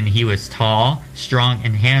 and he was tall, strong,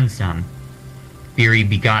 and handsome. Biri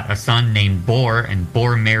begot a son named Bor, and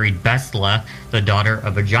Bor married Bestla, the daughter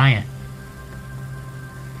of a giant.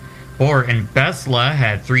 Bor and Bestla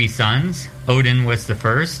had 3 sons. Odin was the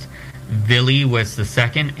first, Vili was the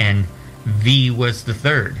second, and V was the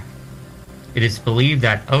third. It is believed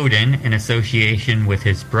that Odin, in association with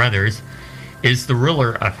his brothers, is the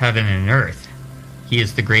ruler of heaven and earth. He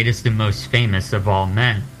is the greatest and most famous of all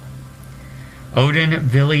men. Odin,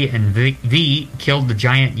 Vili, and V killed the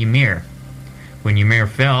giant Ymir. When Ymir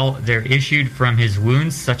fell, there issued from his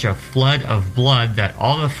wounds such a flood of blood that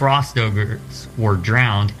all the frost ogres were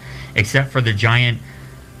drowned, except for the giant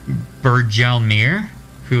Bergelmir,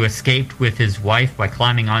 who escaped with his wife by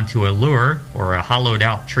climbing onto a lure, or a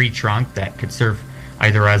hollowed-out tree trunk that could serve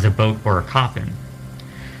either as a boat or a coffin.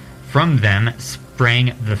 From them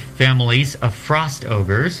sprang the families of frost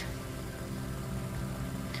ogres.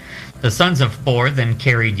 The sons of Bor then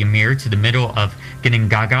carried Ymir to the middle of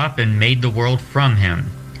Ginnungagap and made the world from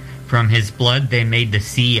him. From his blood they made the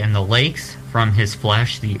sea and the lakes, from his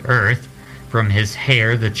flesh the earth, from his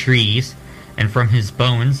hair the trees, and from his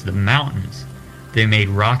bones the mountains. They made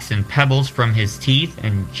rocks and pebbles from his teeth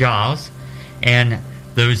and jaws, and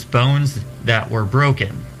those bones that were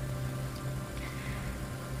broken.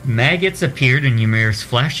 Maggots appeared in Ymir's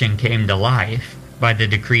flesh and came to life. By the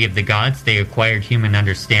decree of the gods, they acquired human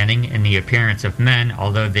understanding and the appearance of men,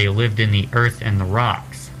 although they lived in the earth and the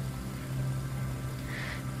rocks.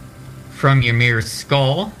 From Ymir's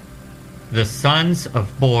skull, the sons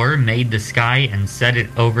of Bor made the sky and set it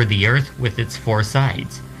over the earth with its four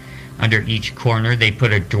sides. Under each corner they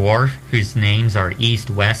put a dwarf whose names are East,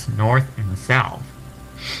 West, North, and South.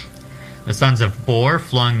 The sons of Bor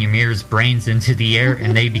flung Ymir's brains into the air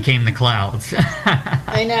and they became the clouds.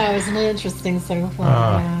 I know, isn't it interesting so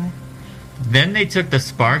far? Yeah. Then they took the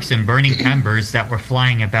sparks and burning embers that were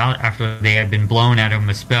flying about after they had been blown out of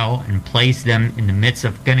a spell and placed them in the midst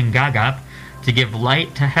of Gunungagap to give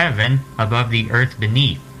light to heaven above the earth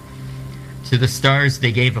beneath. To the stars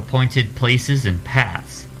they gave appointed places and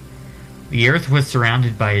paths. The earth was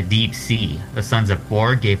surrounded by a deep sea. The sons of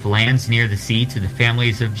Bor gave lands near the sea to the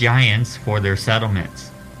families of giants for their settlements.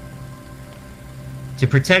 To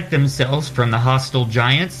protect themselves from the hostile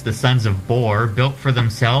giants, the sons of Bor built for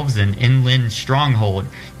themselves an inland stronghold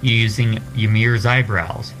using Ymir's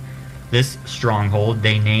eyebrows. This stronghold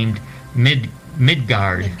they named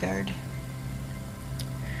Midgard.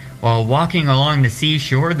 While walking along the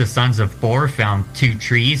seashore, the sons of Bor found two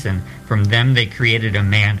trees, and from them they created a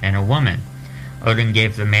man and a woman. Odin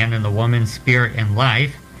gave the man and the woman spirit and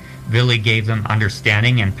life. Vili gave them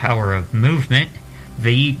understanding and power of movement.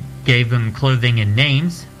 Ve gave them clothing and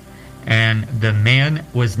names. And the man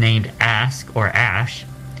was named Ask or Ash,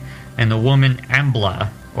 and the woman Embla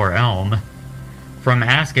or Elm. From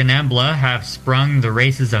Ask and Embla have sprung the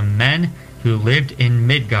races of men who lived in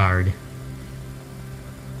Midgard.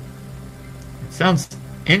 Sounds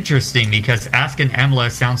interesting because Ask and Embla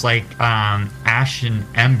sounds like Ash and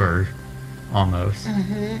Ember, almost.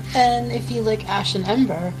 Mm-hmm. And if you look Ash and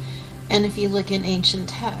Ember, and if you look in ancient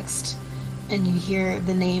text, and you hear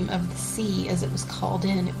the name of the sea as it was called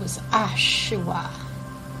in, it was Ashua.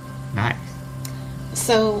 Nice.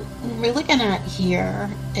 So what we're looking at here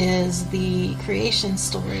is the creation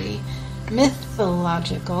story,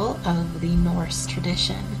 mythological, of the Norse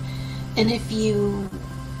tradition. And if you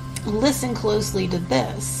listen closely to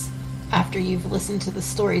this, after you've listened to the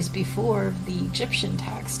stories before of the Egyptian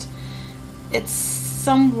text, it's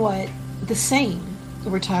somewhat the same.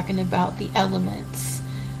 We're talking about the elements: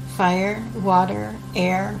 fire, water,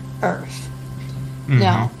 air, earth. Mm-hmm.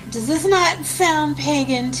 Now, does this not sound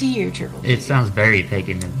pagan to you, Triple P? It sounds very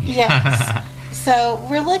pagan to me. Yes. So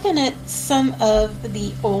we're looking at some of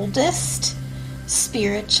the oldest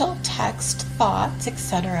spiritual text, thoughts,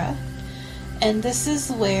 etc. And this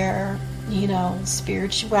is where,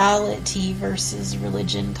 spirituality versus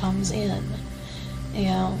religion comes in.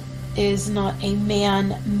 Is not a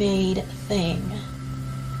man-made thing.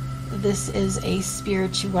 This is a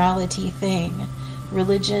spirituality thing.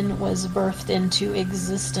 Religion was birthed into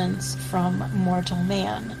existence from mortal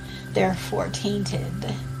man, therefore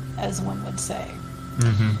tainted, as one would say.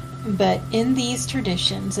 Mm-hmm. But in these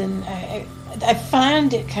traditions, and I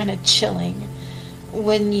find it kind of chilling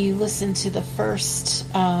when you listen to the first,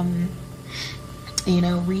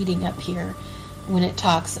 reading up here, when it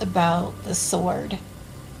talks about the sword,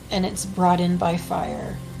 and it's brought in by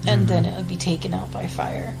fire, and then it would be taken out by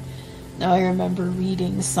fire. Now, I remember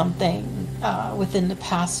reading something within the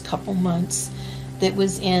past couple months that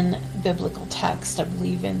was in biblical text, I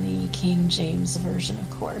believe in the King James Version, of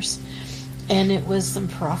course, and it was some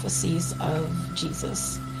prophecies of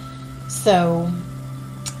Jesus. So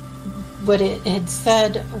what it had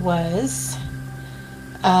said was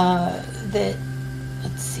that,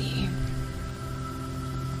 let's see,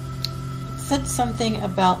 it said something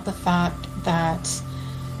about the fact that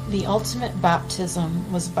the ultimate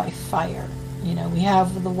baptism was by fire. We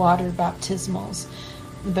have the water baptismals,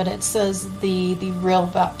 but it says the real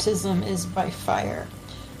baptism is by fire.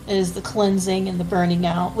 It is the cleansing and the burning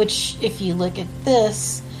out, which, if you look at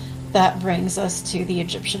this, that brings us to the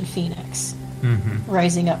Egyptian phoenix. Mm-hmm.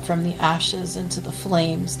 Rising up from the ashes into the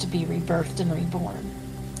flames to be rebirthed and reborn.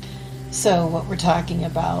 So what we're talking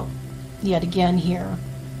about, yet again here,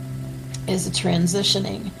 is a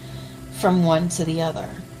transitioning from one to the other.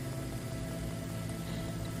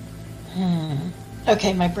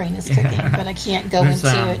 Okay, my brain is cooking, but I can't go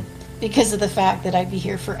into it because of the fact that I'd be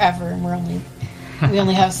here forever, and we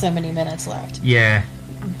only have so many minutes left. Yeah.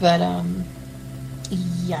 But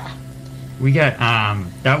yeah. We got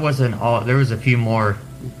that wasn't all. There was a few more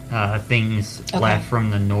things left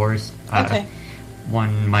from the Norse. Okay.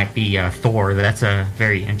 One might be Thor. That's a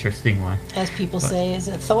very interesting one. As people say, is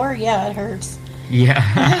it Thor? Yeah, it hurts.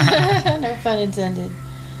 Yeah. No pun intended.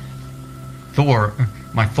 Thor,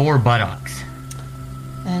 my Thor buttocks.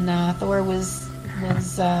 And Thor was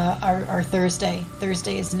our Thursday.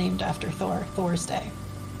 Thursday is named after Thor. Thor's Day.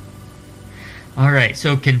 All right,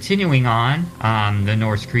 so continuing on the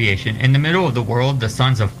Norse creation. In the middle of the world, the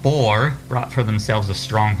sons of Thor brought for themselves a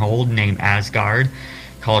stronghold named Asgard,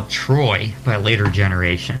 called Troy by later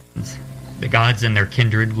generations. The gods and their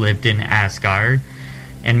kindred lived in Asgard,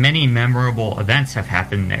 and many memorable events have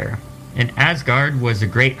happened there. In Asgard was a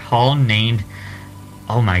great hall named,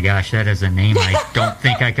 oh my gosh, that is a name I don't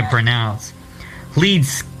think I can pronounce,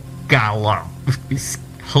 Hlidskjalf. It's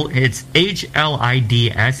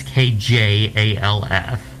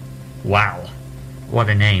Hlidskjalf. Wow. What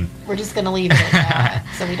a name. We're just going to leave it at that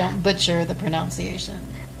so we don't butcher the pronunciation.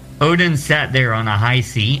 Odin sat there on a high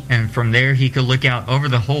seat, and from there he could look out over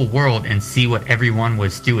the whole world and see what everyone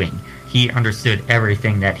was doing. He understood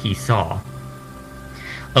everything that he saw.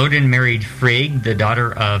 Odin married Frigg, the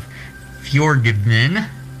daughter of Fjordgyn,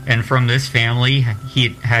 and from this family he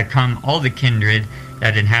had come all the kindred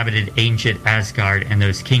that inhabited ancient Asgard and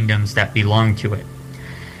those kingdoms that belonged to it.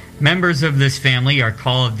 Members of this family are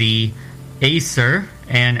called the Aesir,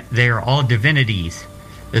 and they are all divinities.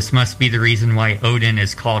 This must be the reason why Odin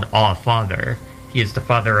is called All-Father. He is the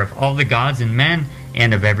father of all the gods and men,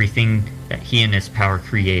 and of everything that he in his power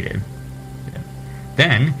created.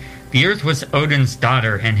 Then, the earth was Odin's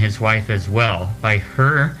daughter and his wife as well. By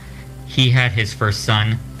her, he had his first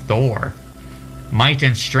son, Thor. Might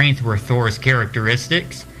and strength were Thor's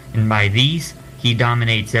characteristics, and by these, he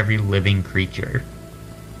dominates every living creature.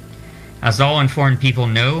 As all informed people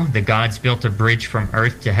know, the gods built a bridge from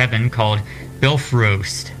earth to heaven called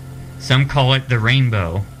Bifrost. Some call it the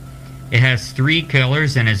rainbow. It has 3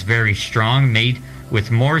 colors and is very strong, made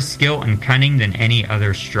with more skill and cunning than any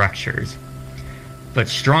other structures. But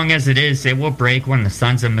strong as it is, it will break when the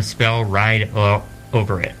sons of Muspel ride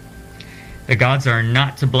over it. The gods are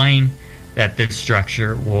not to blame that this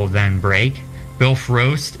structure will then break.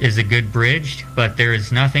 Bifrost is a good bridge, but there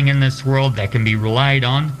is nothing in this world that can be relied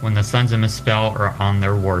on when the sons of Muspel are on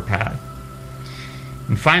their warpath.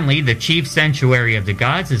 And finally, the chief sanctuary of the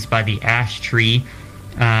gods is by the ash tree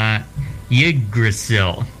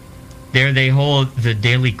Yggdrasil. There they hold the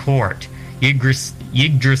daily court.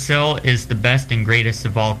 Yggdrasil is the best and greatest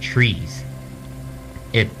of all trees.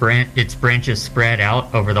 Its branches spread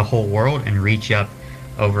out over the whole world and reach up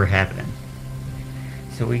over heaven.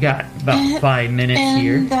 So we got about 5 minutes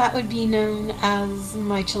here. And that would be known as,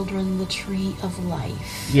 my children, the Tree of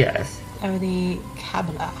Life. Yes. Or the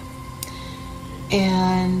Kabbalah.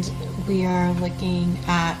 And we are looking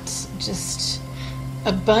at just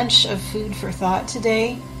a bunch of food for thought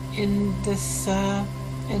today in this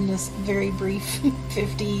very brief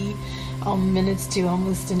 50 minutes to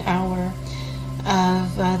almost an hour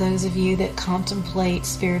of those of you that contemplate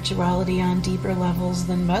spirituality on deeper levels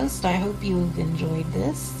than most. I hope you've enjoyed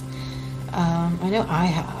this. I know I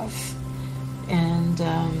have. And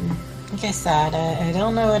like I said, I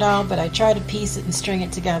don't know it all, but I try to piece it and string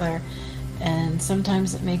it together. And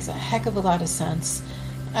sometimes it makes a heck of a lot of sense.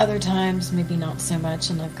 Other times, maybe not so much,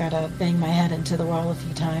 and I've got to bang my head into the wall a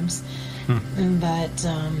few times. But,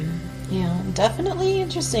 definitely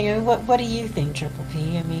interesting. I mean, what do you think, Triple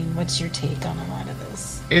P? I mean, what's your take on a lot of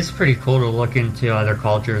this? It's pretty cool to look into other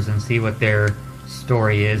cultures and see what their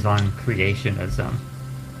story is on creationism.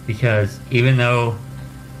 Because even though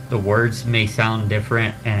the words may sound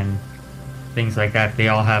different and things like that, they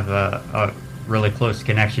all have a really close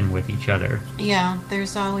connection with each other. Yeah,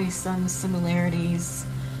 there's always some similarities,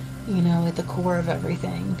 at the core of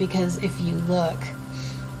everything. Because if you look,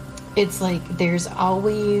 it's like there's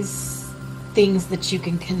always things that you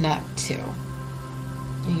can connect to.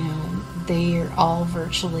 They are all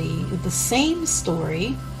virtually the same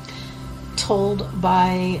story told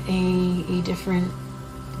by a different,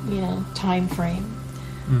 time frame.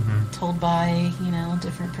 Told by,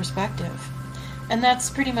 different perspective. And that's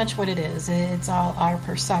pretty much what it is. It's all our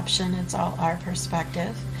perception. It's all our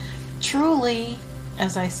perspective. Truly,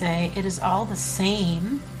 as I say, it is all the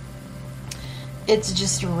same. It's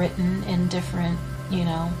just written in different,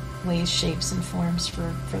 ways, shapes, and forms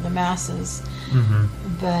for the masses.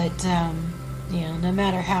 But, no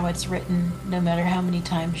matter how it's written, no matter how many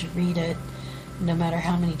times you read it, no matter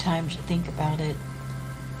how many times you think about it,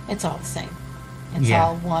 it's all the same. It's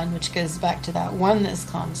all one, which goes back to that oneness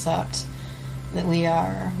concept, that we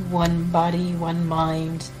are one body, one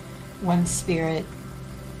mind, one spirit,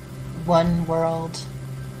 one world,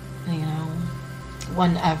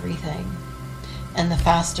 one everything. And the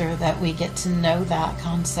faster that we get to know that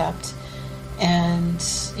concept and,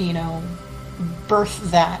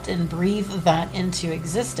 birth that and breathe that into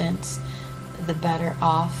existence, the better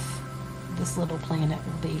off this little planet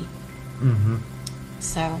will be.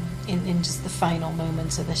 So in just the final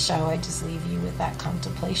moments of the show, I just leave you with that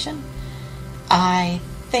contemplation. I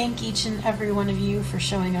thank each and every one of you for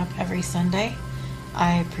showing up every Sunday.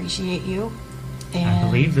 I appreciate you. And, I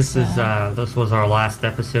believe this was our last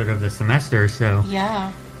episode of the semester, so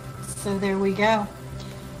yeah. So there we go.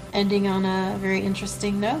 Ending on a very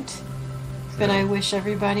interesting note. But I wish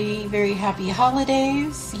everybody very happy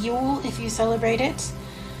holidays, Yule if you celebrate it.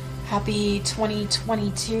 Happy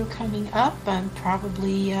 2022 coming up. I'm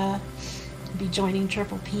probably be joining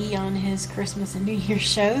Triple P on his Christmas and New Year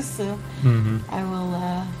shows, so I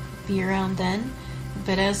will be around then.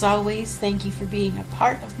 But as always, thank you for being a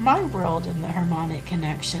part of my world in the Harmonic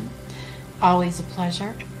Connection. Always a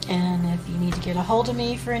pleasure. And if you need to get a hold of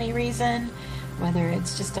me for any reason, whether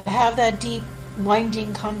it's just to have that deep,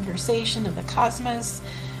 winding conversation of the cosmos,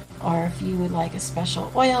 or if you would like a special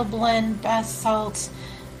oil blend, bath salt,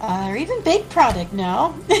 or even big product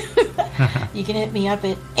now, you can hit me up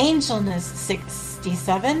at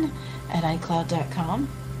angelness67 at iCloud.com,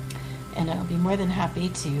 and I'll be more than happy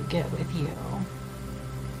to get with you.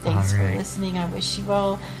 Thanks for listening. I wish you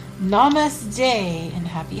all Namaste and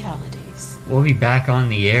happy holidays. We'll be back on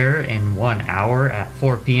the air in 1 hour at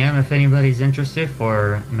 4 p.m. if anybody's interested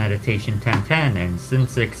for Meditation 1010. And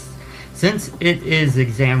since it is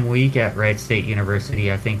exam week at Wright State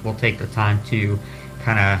University, I think we'll take the time to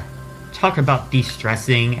kind of talk about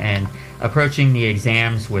de-stressing and approaching the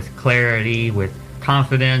exams with clarity, with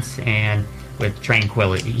confidence, and with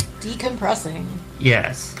tranquility. Decompressing.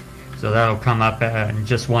 Yes. So that'll come up in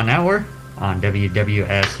just 1 hour on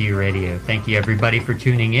WWSU Radio. Thank you, everybody, for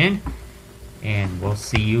tuning in. And we'll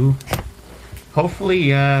see you,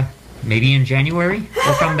 hopefully, maybe in January.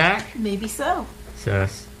 We'll come back. Maybe so. So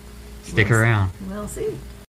stick around. We'll see.